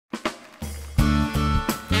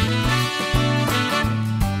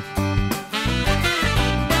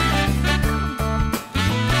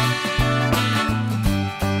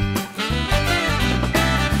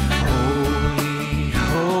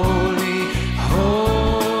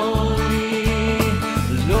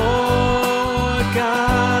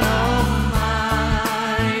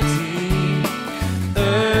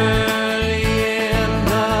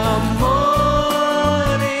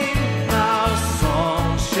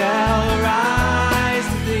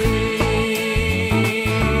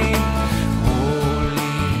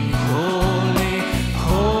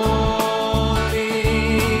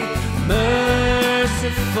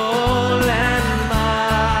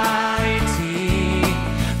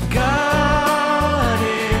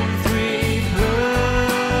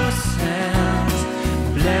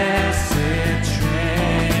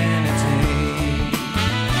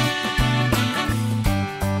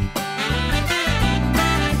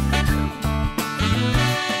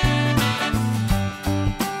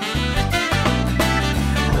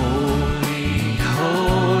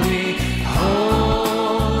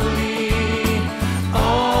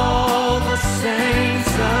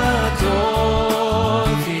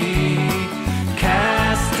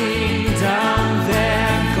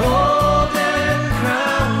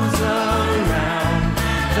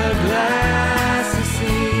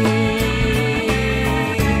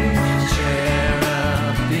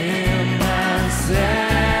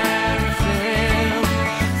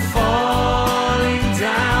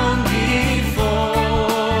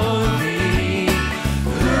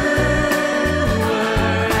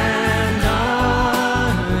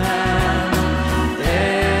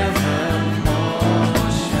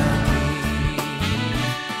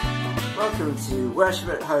worship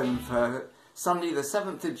at home for Sunday the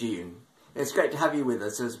 7th of June. It's great to have you with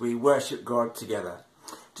us as we worship God together.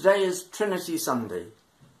 Today is Trinity Sunday.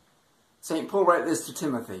 St. Paul wrote this to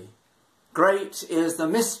Timothy. Great is the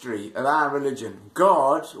mystery of our religion.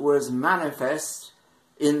 God was manifest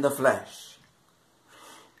in the flesh.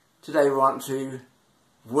 Today we want to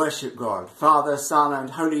worship God, Father, Son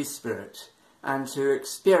and Holy Spirit, and to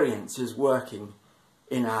experience his working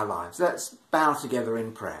in our lives. Let's bow together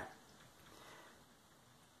in prayer.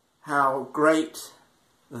 How great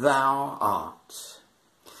thou art.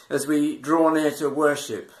 As we draw near to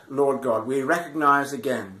worship, Lord God, we recognise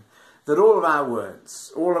again that all of our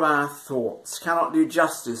words, all of our thoughts cannot do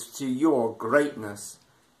justice to your greatness,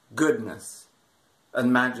 goodness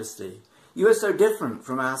and majesty. You are so different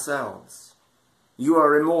from ourselves. You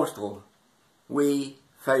are immortal. We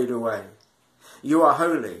fade away. You are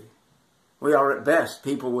holy. We are at best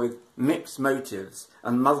people with mixed motives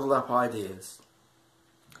and muddled up ideas.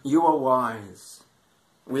 You are wise.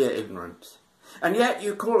 We are ignorant. And yet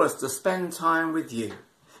you call us to spend time with you.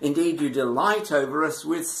 Indeed, you delight over us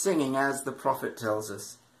with singing, as the prophet tells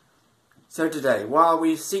us. So today, while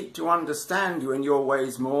we seek to understand you and your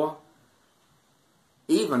ways more,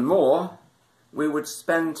 even more, we would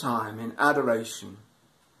spend time in adoration,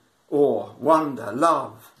 awe, wonder,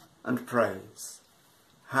 love and praise.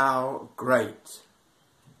 How great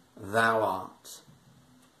thou art.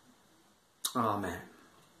 Amen.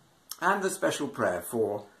 And the special prayer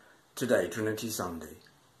for today, Trinity Sunday.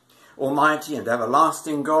 Almighty and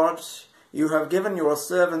everlasting God, you have given your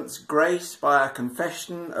servants grace by a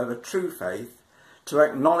confession of a true faith to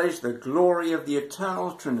acknowledge the glory of the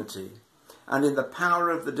eternal Trinity and in the power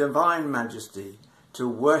of the divine majesty to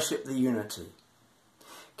worship the unity.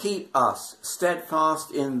 Keep us steadfast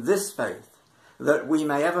in this faith, that we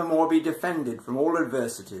may evermore be defended from all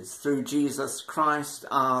adversities through Jesus Christ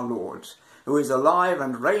our Lord, who is alive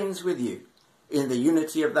and reigns with you in the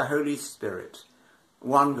unity of the Holy Spirit,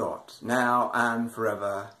 one God, now and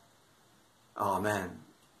forever. Amen.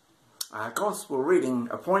 Our Gospel reading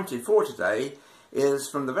appointed for today is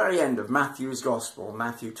from the very end of Matthew's Gospel,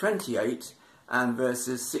 Matthew 28 and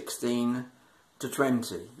verses 16 to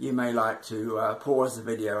 20. You may like to pause the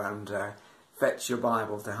video and fetch your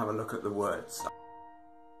Bible to have a look at the words.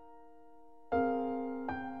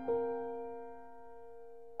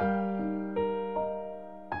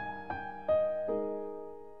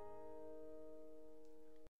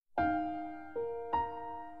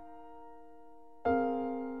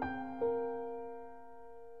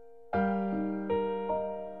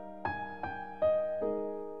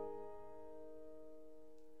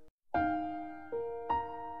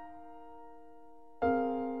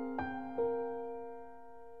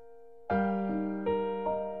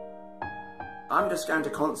 I'm just going to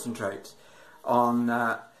concentrate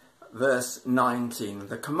on verse 19,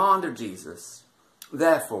 the command of Jesus.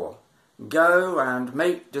 Therefore, go and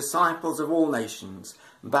make disciples of all nations,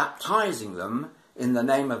 baptizing them in the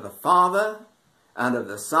name of the Father, and of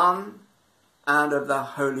the Son, and of the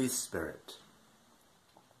Holy Spirit.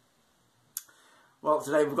 Well,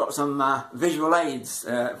 today we've got some visual aids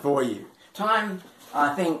for you. Time,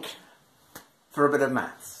 I think, for a bit of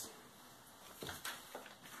maths.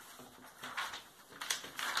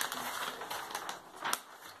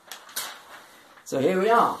 So here we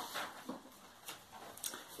are.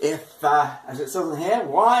 If, as it says in here,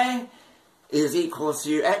 y is equal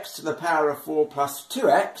to x to the power of 4 plus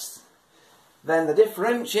 2x, then the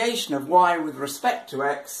differentiation of y with respect to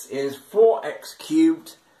x is 4x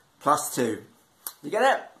cubed plus 2. You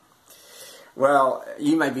get it? Well,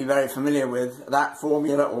 you may be very familiar with that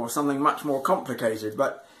formula or something much more complicated,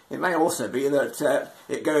 but it may also be that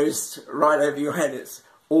it goes right over your head. It's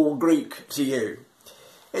all Greek to you.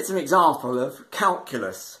 It's an example of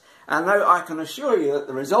calculus, and though I can assure you that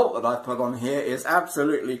the result that I've put on here is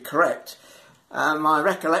absolutely correct, my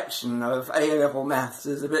recollection of A-level maths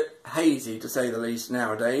is a bit hazy, to say the least,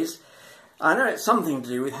 nowadays. I know it's something to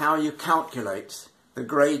do with how you calculate the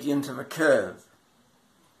gradient of a curve.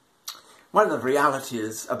 One of the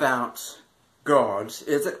realities about God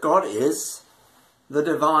is that God is the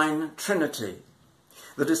divine Trinity.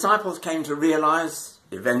 The disciples came to realise,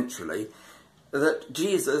 eventually, that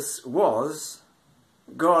Jesus was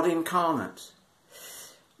God incarnate,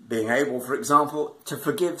 being able, for example, to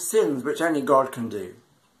forgive sins which only God can do.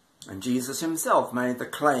 And Jesus himself made the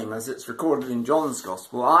claim, as it's recorded in John's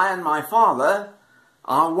Gospel, I and my Father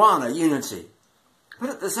are one, a unity.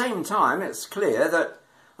 But at the same time, it's clear that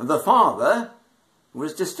the Father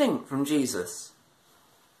was distinct from Jesus.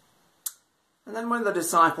 And then when the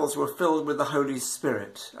disciples were filled with the Holy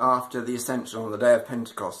Spirit after the ascension on the day of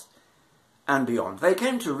Pentecost and beyond, they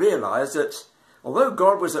came to realise that although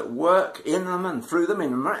God was at work in them and through them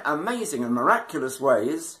in amazing and miraculous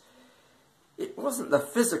ways, it wasn't the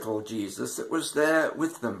physical Jesus that was there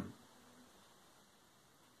with them.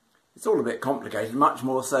 It's all a bit complicated, much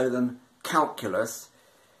more so than calculus.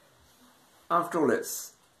 After all,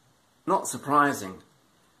 it's not surprising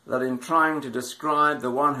that in trying to describe the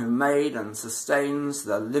one who made and sustains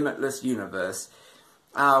the limitless universe,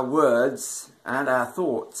 our words and our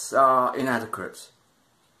thoughts are inadequate.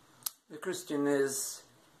 The Christian is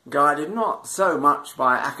guided not so much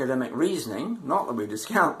by academic reasoning, not that we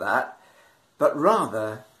discount that, but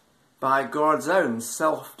rather by God's own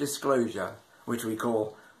self-disclosure, which we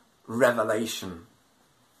call revelation.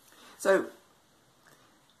 So,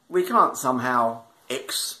 we can't somehow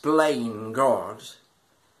explain God,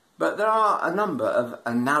 but there are a number of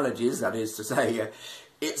analogies, that is to say,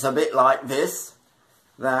 it's a bit like this,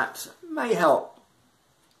 that may help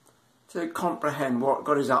to comprehend what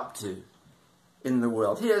God is up to in the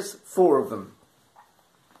world. Here's 4 of them.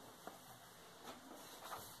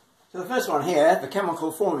 So the first one here, the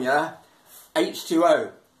chemical formula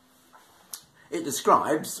H2O. It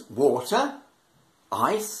describes water,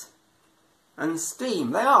 ice and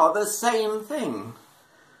steam. They are the same thing.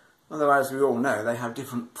 Although, as we all know, they have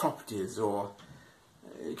different properties, or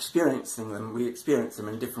we experience them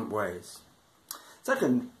in different ways.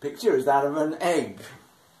 Second picture is that of an egg.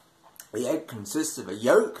 The egg consists of a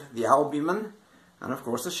yolk, the albumen, and of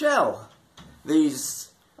course a shell.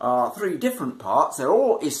 These are 3 different parts. They're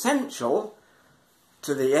all essential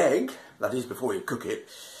to the egg, that is before you cook it,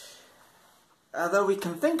 though we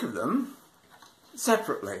can think of them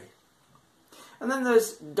separately. And then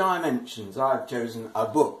there's dimensions. I've chosen a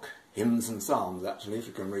book, Hymns and Psalms actually, if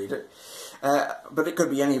you can read it, but it could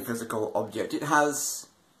be any physical object. It has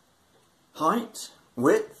height,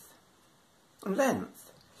 width and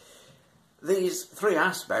length. These 3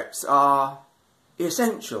 aspects are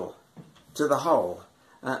essential to the whole.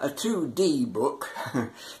 A 2D book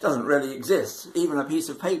doesn't really exist. Even a piece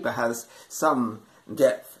of paper has some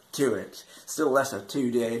depth to it. Still less a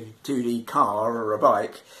 2D car or a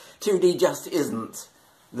bike. 2D just isn't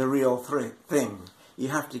the real thing. You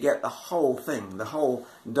have to get the whole thing, the whole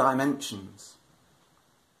dimensions.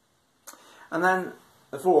 And then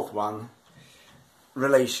the 4th one,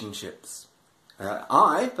 relationships.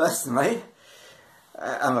 I, personally,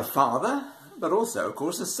 am a father, but also, of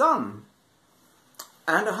course, a son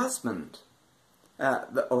and a husband.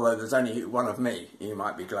 Although there's only one of me, you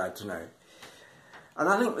might be glad to know. And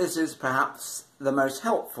I think this is perhaps the most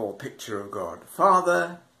helpful picture of God.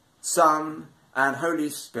 Father, Son and Holy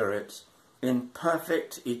Spirit in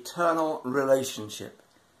perfect eternal relationship.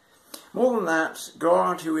 More than that,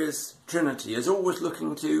 God, who is Trinity, is always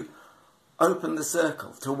looking to open the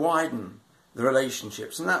circle, to widen the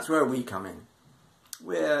relationships, and that's where we come in.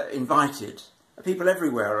 We're invited, people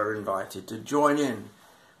everywhere are invited to join in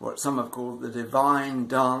what some have called the divine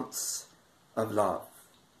dance of love.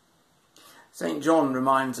 St. John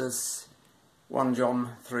reminds us, 1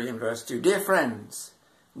 John 3 and verse 2, "Dear friends,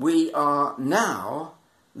 we are now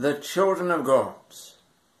the children of God."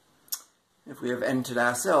 If we have entered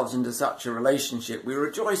ourselves into such a relationship, we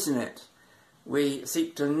rejoice in it. We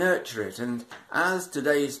seek to nurture it, and as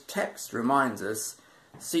today's text reminds us,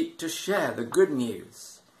 seek to share the good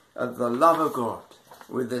news of the love of God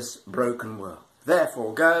with this broken world.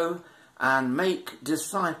 Therefore, go and make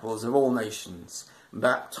disciples of all nations,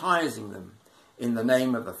 baptizing them in the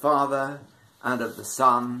name of the Father, and of the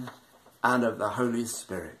Son, and of the Holy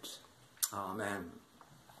Spirit. Amen.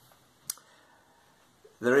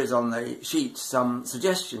 There is on the sheet some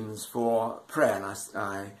suggestions for prayer, and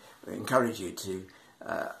I encourage you to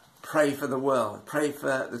pray for the world, pray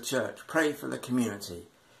for the church, pray for the community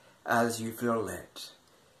as you feel led.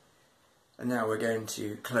 And now we're going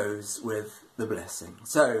to close with the blessing.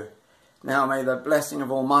 So, now may the blessing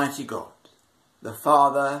of Almighty God, the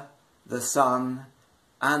Father, the Son,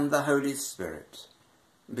 and the Holy Spirit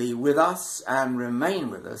be with us and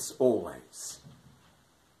remain with us always.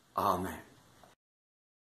 Amen.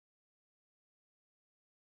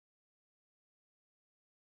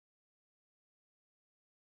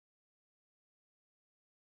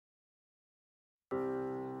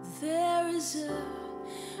 There is a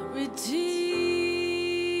Redeemer,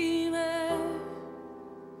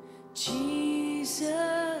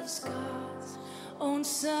 Jesus, God's own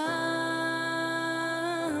Son,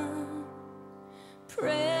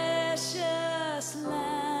 precious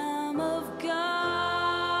Lamb of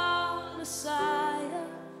God, Messiah,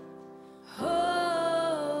 Holy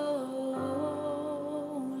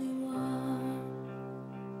One.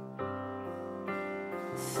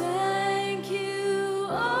 Thank you,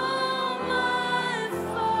 oh my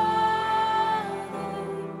Father.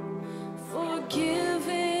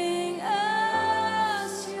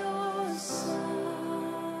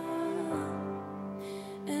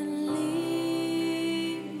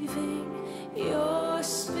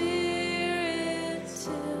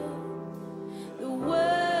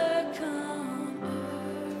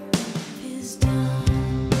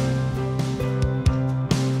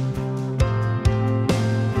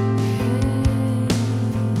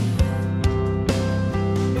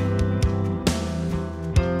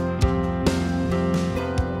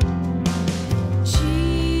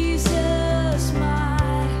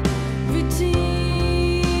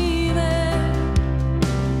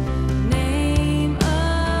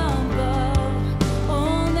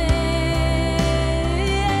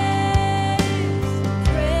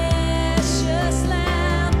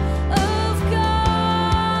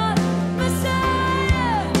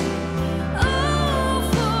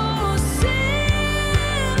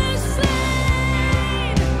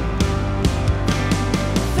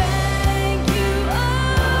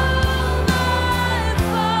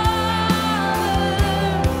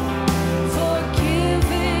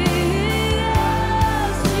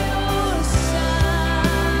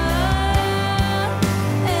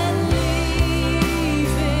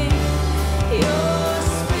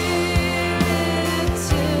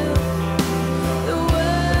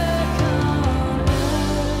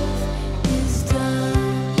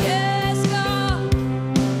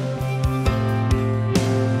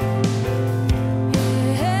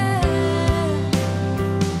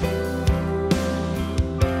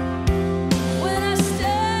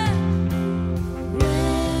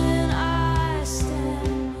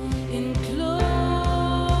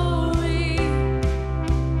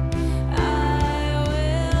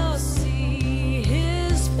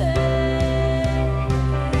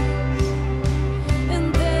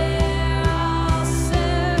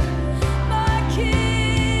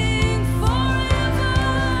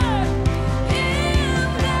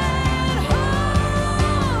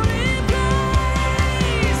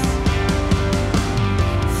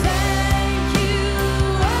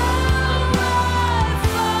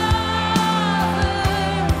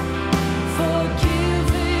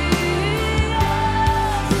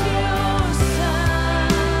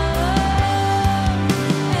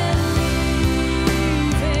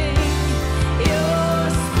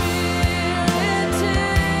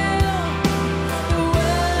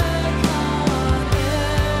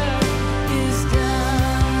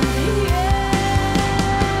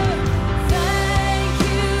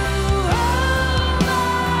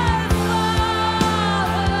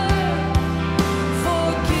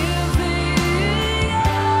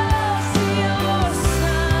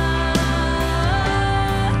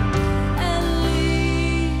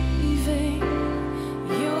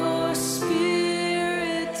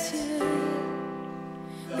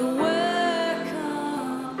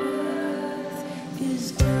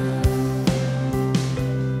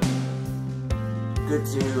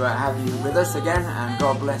 good to have you with us again, and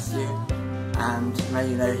God bless you, and may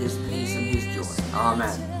you know his peace and his joy.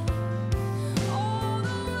 Amen.